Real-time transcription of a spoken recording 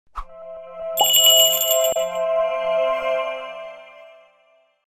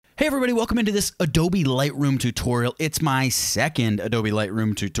Hey everybody, welcome into this Adobe Lightroom tutorial. It's my second Adobe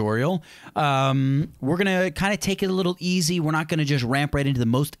Lightroom tutorial. We're going to kind of take it a little easy. We're not going to just ramp right into the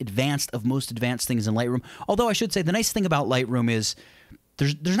most advanced of most advanced things in Lightroom. Although I should say the nice thing about Lightroom is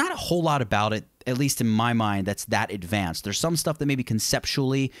there's not a whole lot about it, at least in my mind, that's that advanced. There's some stuff that maybe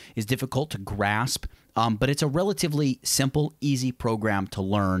conceptually is difficult to grasp, but it's a relatively simple, easy program to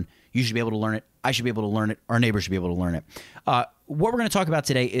learn. You should be able to learn it. I should be able to learn it. Our neighbors should be able to learn it. What we're going to talk about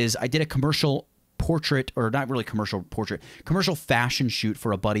today is I did a commercial portrait, or not really commercial portrait, commercial fashion shoot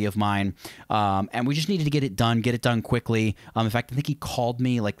for a buddy of mine, and we just needed to get it done quickly. In fact, I think he called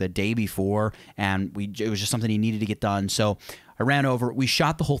me like the day before, and it was just something he needed to get done. So I ran over. We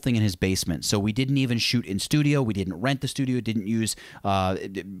shot the whole thing in his basement, so we didn't even shoot in studio. We didn't rent the studio. Didn't use.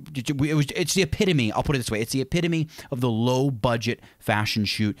 It's the epitome. I'll put it this way: it's the epitome of the low budget fashion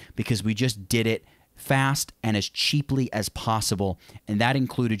shoot because we just did it fast and as cheaply as possible, and that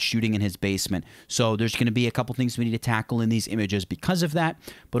included shooting in his basement. So there's going to be a couple things we need to tackle in these images because of that,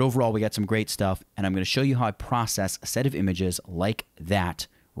 but overall we got some great stuff, and I'm going to show you how I process a set of images like that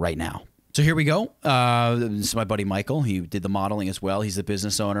right now. So here we go. This is my buddy Michael. He did the modeling as well. He's the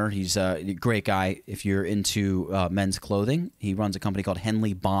business owner. He's a great guy if you're into men's clothing. He runs a company called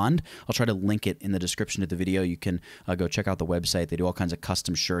Henley Bond. I'll try to link it in the description of the video. You can go check out the website. They do all kinds of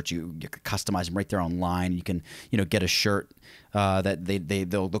custom shirts. You can customize them right there online. You can get a shirt that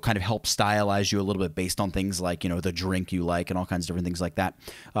they'll kind of help stylize you a little bit based on things like the drink you like and all kinds of different things like that.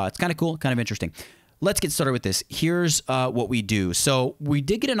 It's kind of cool, kind of interesting. Let's get started with this. Here's what we do. So we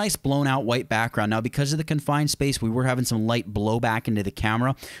did get a nice blown out white background. Now, because of the confined space, we were having some light blowback into the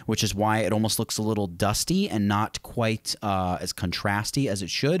camera, which is why it almost looks a little dusty and not quite as contrasty as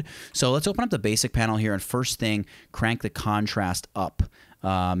it should. So let's open up the basic panel here, and first thing, crank the contrast up.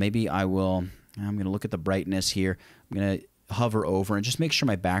 Maybe I'm going to look at the brightness here. I'm going to hover over and just make sure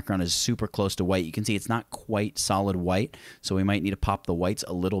my background is super close to white. You can see it's not quite solid white, so we might need to pop the whites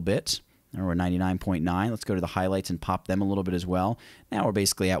a little bit. Now we're 99.9. Let's go to the highlights and pop them a little bit as well. Now we're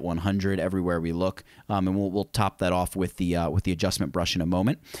basically at 100 everywhere we look, and we'll top that off with the adjustment brush in a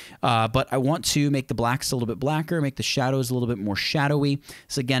moment. But I want to make the blacks a little bit blacker, make the shadows a little bit more shadowy.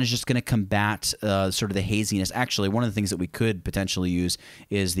 This again is just going to combat sort of the haziness. Actually, one of the things that we could potentially use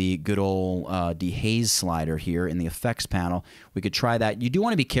is the good old dehaze slider here in the effects panel. We could try that. You do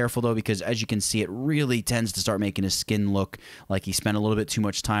want to be careful though, because as you can see, it really tends to start making his skin look like he spent a little bit too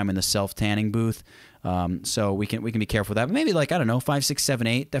much time in the self-tanning booth. So we can be careful with that. But maybe like, I don't know, 5, 6, 7,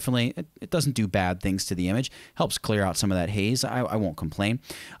 8. Definitely, it doesn't do bad things to the image. Helps clear out some of that haze. I won't complain.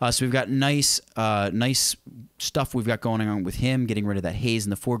 So we've got nice stuff we've got going on with him, getting rid of that haze in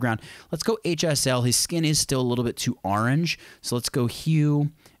the foreground. Let's go HSL. His skin is still a little bit too orange. So let's go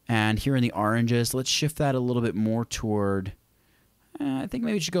hue, and here in the oranges, let's shift that a little bit more toward... I think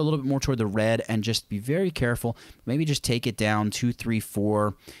maybe we should go a little bit more toward the red and just be very careful. Maybe just take it down 2, 3,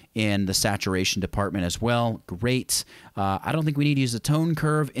 4 in the saturation department as well. Great. I don't think we need to use the tone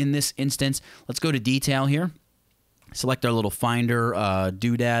curve in this instance. Let's go to detail here. Select our little finder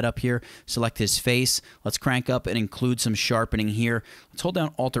doodad up here. Select his face. Let's crank up and include some sharpening here. Let's hold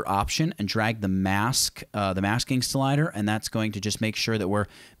down Alt or Option and drag the masking slider, and that's going to just make sure that we're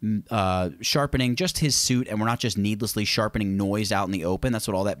sharpening just his suit, and we're not just needlessly sharpening noise out in the open. That's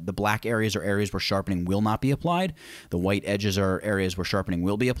what all that. The black areas are areas where sharpening will not be applied. The white edges are areas where sharpening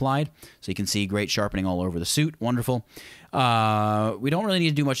will be applied. So you can see great sharpening all over the suit. Wonderful. We don't really need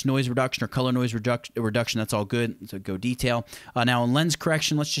to do much noise reduction or color noise reduction. That's all good. So go detail. Now in lens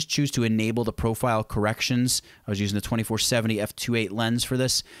correction, let's just choose to enable the profile corrections. I was using the 2470 f2.8 lens for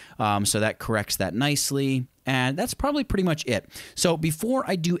this, so that corrects that nicely. And that's probably pretty much it. So before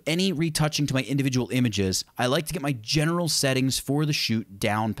I do any retouching to my individual images, I like to get my general settings for the shoot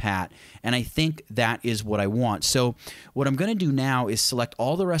down pat. And I think that is what I want. So what I'm going to do now is select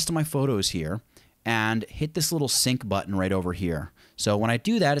all the rest of my photos here and hit this little sync button right over here. So when I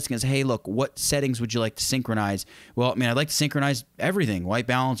do that, it's going to say, hey, look, what settings would you like to synchronize? Well, I mean, I'd like to synchronize everything. White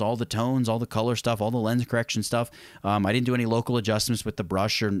balance, all the tones, all the color stuff, all the lens correction stuff. I didn't do any local adjustments with the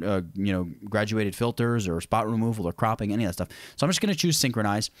brush or, graduated filters or spot removal or cropping, any of that stuff. So I'm just going to choose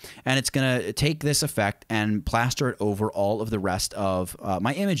synchronize, and it's going to take this effect and plaster it over all of the rest of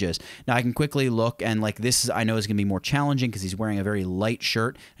my images. Now I can quickly look, and like this I know is going to be more challenging because he's wearing a very light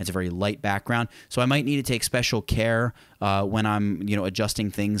shirt and it's a very light background. So I might need to take special care when I'm adjusting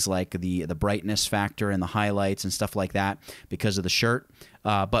things like the brightness factor and the highlights and stuff like that because of the shirt.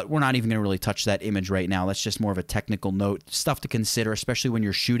 but we're not even going to really touch that image right now. That's just more of a technical note, stuff to consider, especially when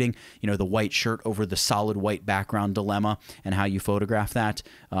you're shooting, you know, the white shirt over the solid white background dilemma and how you photograph that.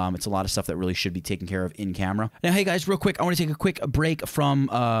 It's a lot of stuff that really should be taken care of in camera. Now, hey guys, real quick, I want to take a quick break from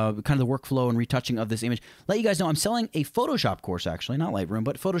kind of the workflow and retouching of this image. Let you guys know I'm selling a Photoshop course, actually, not Lightroom,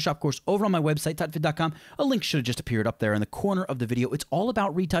 but Photoshop course over on my website, titled.com. A link should have just appeared up there in the corner of the video. It's all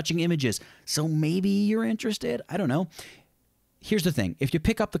about retouching images, so maybe you're interested. I don't know. Here's the thing. If you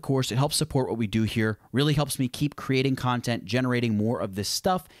pick up the course, it helps support what we do here, really helps me keep creating content, generating more of this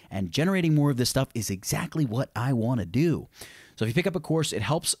stuff, and generating more of this stuff is exactly what I want to do. So if you pick up a course, it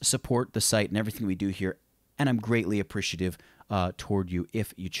helps support the site and everything we do here, and I'm greatly appreciative toward you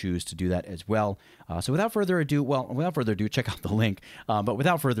if you choose to do that as well. So without further ado, check out the link. But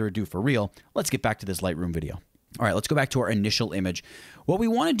without further ado, for real, let's get back to this Lightroom video. All right, let's go back to our initial image. What we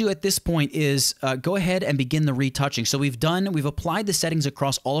want to do at this point is go ahead and begin the retouching. So we've applied the settings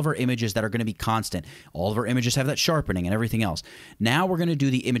across all of our images that are going to be constant. All of our images have that sharpening and everything else. Now we're going to do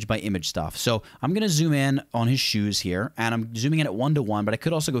the image by image stuff. So I'm going to zoom in on his shoes here, and I'm zooming in at 1:1, but I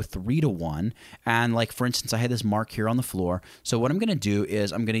could also go 3:1. And like, for instance, I had this mark here on the floor. So what I'm going to do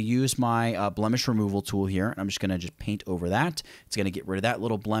is I'm going to use my blemish removal tool here, and I'm just going to just paint over that. It's going to get rid of that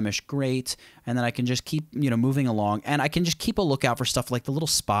little blemish. Great. And then I can just keep, you know, moving along, and I can just keep a lookout for stuff like the little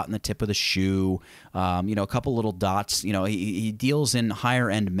spot in the tip of the shoe, you know, a couple little dots. You know, he deals in higher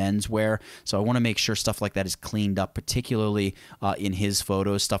end menswear, so I want to make sure stuff like that is cleaned up, particularly in his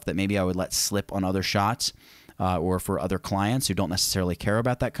photos, stuff that maybe I would let slip on other shots or for other clients who don't necessarily care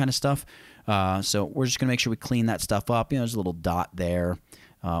about that kind of stuff. So we're just gonna make sure we clean that stuff up. You know, there's a little dot there.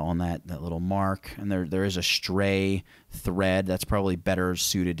 On that little mark, and there is a stray thread that's probably better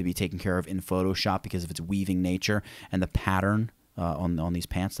suited to be taken care of in Photoshop because of its weaving nature and the pattern on these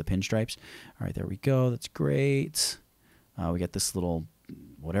pants, the pinstripes. All right, there we go. That's great. We got this little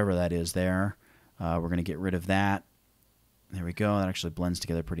whatever that is there. We're gonna get rid of that. There we go. That actually blends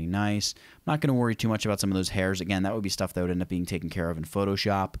together pretty nice. I'm not gonna worry too much about some of those hairs. Again, that would be stuff that would end up being taken care of in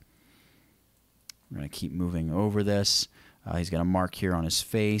Photoshop. We're gonna keep moving over this. He's got a mark here on his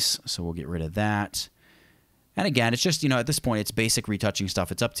face, so we'll get rid of that. And again, it's just, you know, at this point, it's basic retouching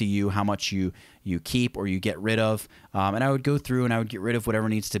stuff. It's up to you how much you keep or you get rid of. And I would go through and I would get rid of whatever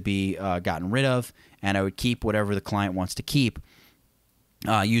needs to be gotten rid of, and I would keep whatever the client wants to keep.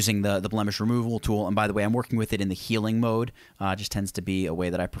 Using the blemish removal tool. And by the way, I'm working with it in the healing mode. Just tends to be a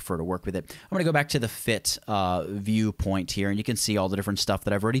way that I prefer to work with it. I'm going to go back to the fit viewpoint here, and you can see all the different stuff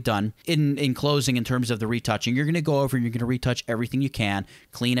that I've already done. In closing, in terms of the retouching, you're going to go over and you're going to retouch everything you can,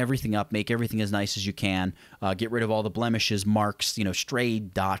 clean everything up, make everything as nice as you can, get rid of all the blemishes, marks, you know, stray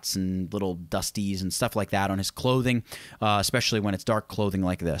dots and little dusties and stuff like that on his clothing, especially when it's dark clothing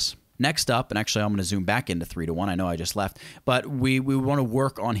like this. Next up, and actually I'm going to zoom back into 3:1. I know I just left, but we want to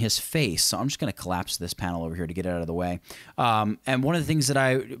work on his face. So I'm just going to collapse this panel over here to get it out of the way. And one of the things that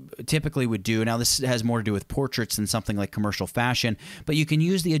I typically would do, now this has more to do with portraits than something like commercial fashion, but you can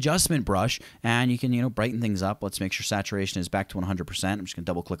use the adjustment brush and you can, you know, brighten things up. Let's make sure saturation is back to 100%. I'm just going to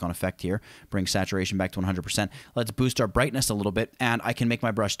double click on effect here, bring saturation back to 100%. Let's boost our brightness a little bit, and I can make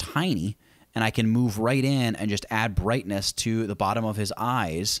my brush tiny, and I can move right in and just add brightness to the bottom of his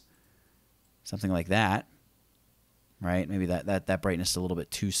eyes. Something like that, right? Maybe that brightness is a little bit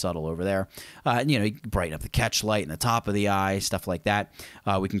too subtle over there. You know, you can brighten up the catch light in the top of the eye, stuff like that.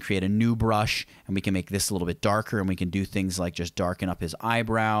 We can create a new brush, and we can make this a little bit darker, and we can do things like just darken up his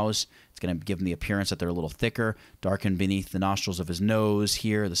eyebrows. It's going to give him the appearance that they're a little thicker. Darken beneath the nostrils of his nose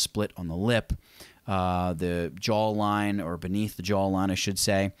here, the split on the lip. The jawline, or beneath the jawline, I should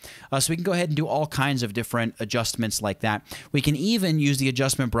say. So we can go ahead and do all kinds of different adjustments like that. We can even use the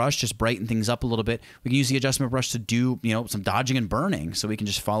adjustment brush, just brighten things up a little bit. We can use the adjustment brush to do, you know, some dodging and burning. So we can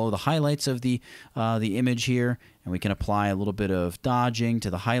just follow the highlights of the image here, and we can apply a little bit of dodging to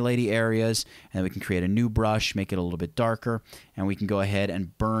the highlighty areas, and then we can create a new brush, make it a little bit darker, and we can go ahead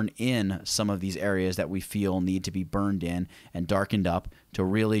and burn in some of these areas that we feel need to be burned in and darkened up to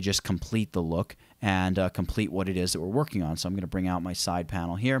really just complete the look and complete what it is that we're working on. So I'm going to bring out my side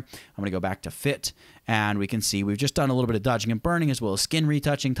panel here. I'm going to go back to fit, and we can see we've just done a little bit of dodging and burning as well as skin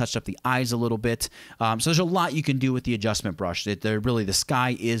retouching, touched up the eyes a little bit. So there's a lot you can do with the adjustment brush. Really, the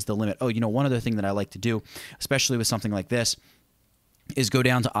sky is the limit. Oh, you know, one other thing that I like to do, especially with something like this, is go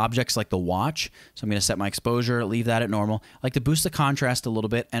down to objects like the watch. So I'm going to set my exposure, leave that at normal. I like to boost the contrast a little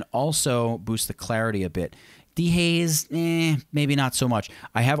bit and also boost the clarity a bit. Dehaze, maybe not so much.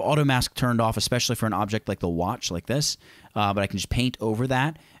 I have auto mask turned off, especially for an object like the watch, like this. But I can just paint over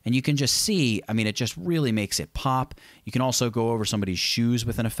that, and you can just see, I mean, it just really makes it pop. You can also go over somebody's shoes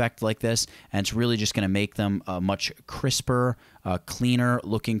with an effect like this, and it's really just going to make them much crisper, cleaner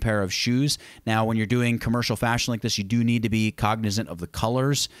looking pair of shoes. Now, when you're doing commercial fashion like this, you do need to be cognizant of the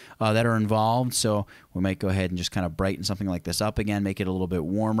colors that are involved. So we might go ahead and just kind of brighten something like this up again, make it a little bit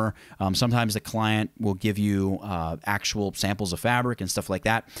warmer. Sometimes the client will give you actual samples of fabric and stuff like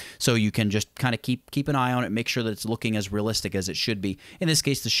that. So you can just kind of keep an eye on it, make sure that it's looking as realistic as it should be. In this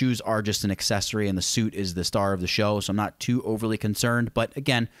case, the shoes are just an accessory and the suit is the star of the show. So I'm not too overly concerned, but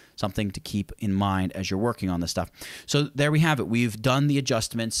again, something to keep in mind as you're working on this stuff. So there we have it. We've done the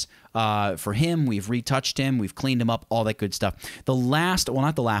adjustments for him. We've retouched him. We've cleaned him up, all that good stuff. The last, well,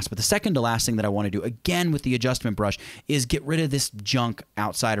 not the last, but the second to last thing that I want to do, again with the adjustment brush, is get rid of this junk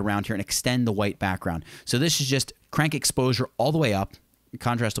outside around here and extend the white background. So this is just crank exposure all the way up.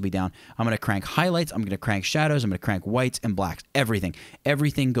 Contrast will be down. I'm going to crank highlights. I'm going to crank shadows. I'm going to crank whites and blacks. Everything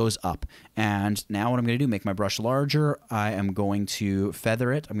goes up. And now what I'm going to do, make my brush larger. I am going to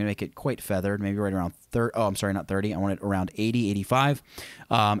feather it. I'm going to make it quite feathered, maybe right around 30. Oh, I'm sorry, not 30. I want it around 80, 85.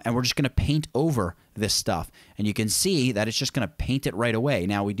 And we're just going to paint over this stuff. And you can see that it's just going to paint it right away.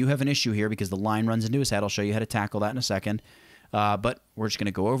 Now, we do have an issue here because the line runs into his head. I'll show you how to tackle that in a second. But we're just going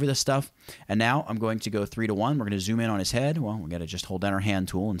to go over this stuff. And now I'm going to go 3 to 1. We're going to zoom in on his head. Well, we got to just hold down our hand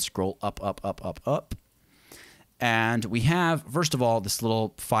tool and scroll up, up, up, up, up. And we have, first of all, this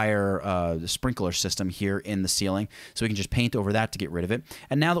little fire sprinkler system here in the ceiling. So we can just paint over that to get rid of it.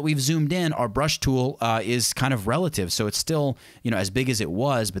 And now that we've zoomed in, our brush tool is kind of relative. So it's still, as big as it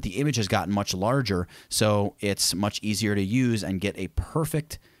was, but the image has gotten much larger. So it's much easier to use and get a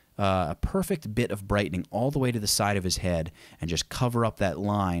perfect bit of brightening all the way to the side of his head and just cover up that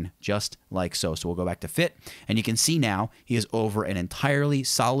line just like so. So we'll go back to fit, and you can see now he is over an entirely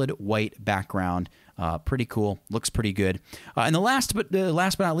solid white background. Pretty cool. Looks pretty good. And the last but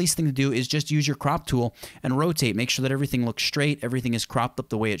not least thing to do is just use your crop tool and rotate. Make sure that everything looks straight. Everything is cropped up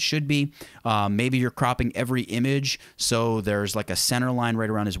the way it should be. Maybe you're cropping every image, so there's like a center line right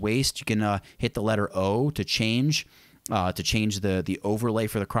around his waist. You can hit the letter O to change the overlay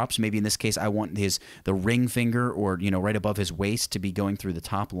for the crops. Maybe in this case, I want the ring finger or, right above his waist to be going through the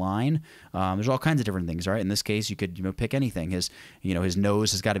top line. There's all kinds of different things, all right? In this case, you could, pick anything. His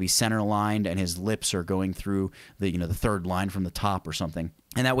nose has got to be center aligned and his lips are going through the third line from the top or something.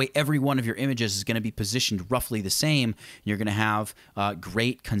 And that way, every one of your images is going to be positioned roughly the same. You're going to have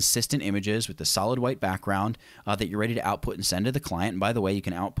great, consistent images with the solid white background that you're ready to output and send to the client. And by the way, you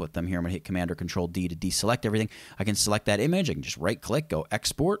can output them here. I'm going to hit Command or Control D to deselect everything. I can select that image. I can just right-click, go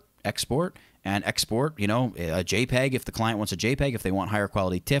Export, Export, and export, a JPEG if the client wants a JPEG. If they want higher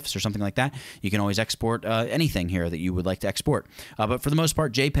quality TIFFs or something like that, you can always export anything here that you would like to export. But for the most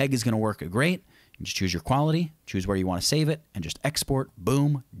part, JPEG is going to work great. You just choose your quality, choose where you want to save it, and just export.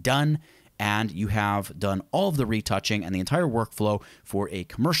 Boom, done. And you have done all of the retouching and the entire workflow for a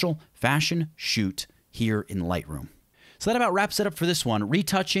commercial fashion shoot here in Lightroom. So that about wraps it up for this one,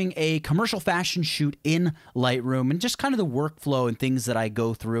 retouching a commercial fashion shoot in Lightroom and just kind of the workflow and things that I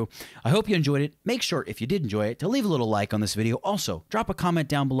go through. I hope you enjoyed it. Make sure, if you did enjoy it, to leave a little like on this video. Also, drop a comment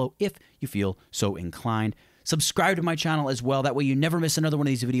down below if you feel so inclined. Subscribe to my channel as well. That way you never miss another one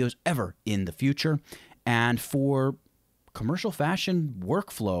of these videos ever in the future. And for commercial fashion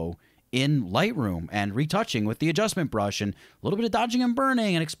workflow in Lightroom and retouching with the adjustment brush and a little bit of dodging and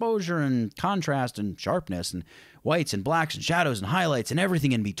burning and exposure and contrast and sharpness and whites and blacks and shadows and highlights and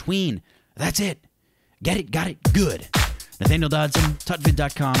everything in between. That's it. Get it, got it, good. Nathaniel Dodson,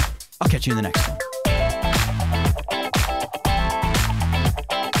 tutvid.com. I'll catch you in the next one.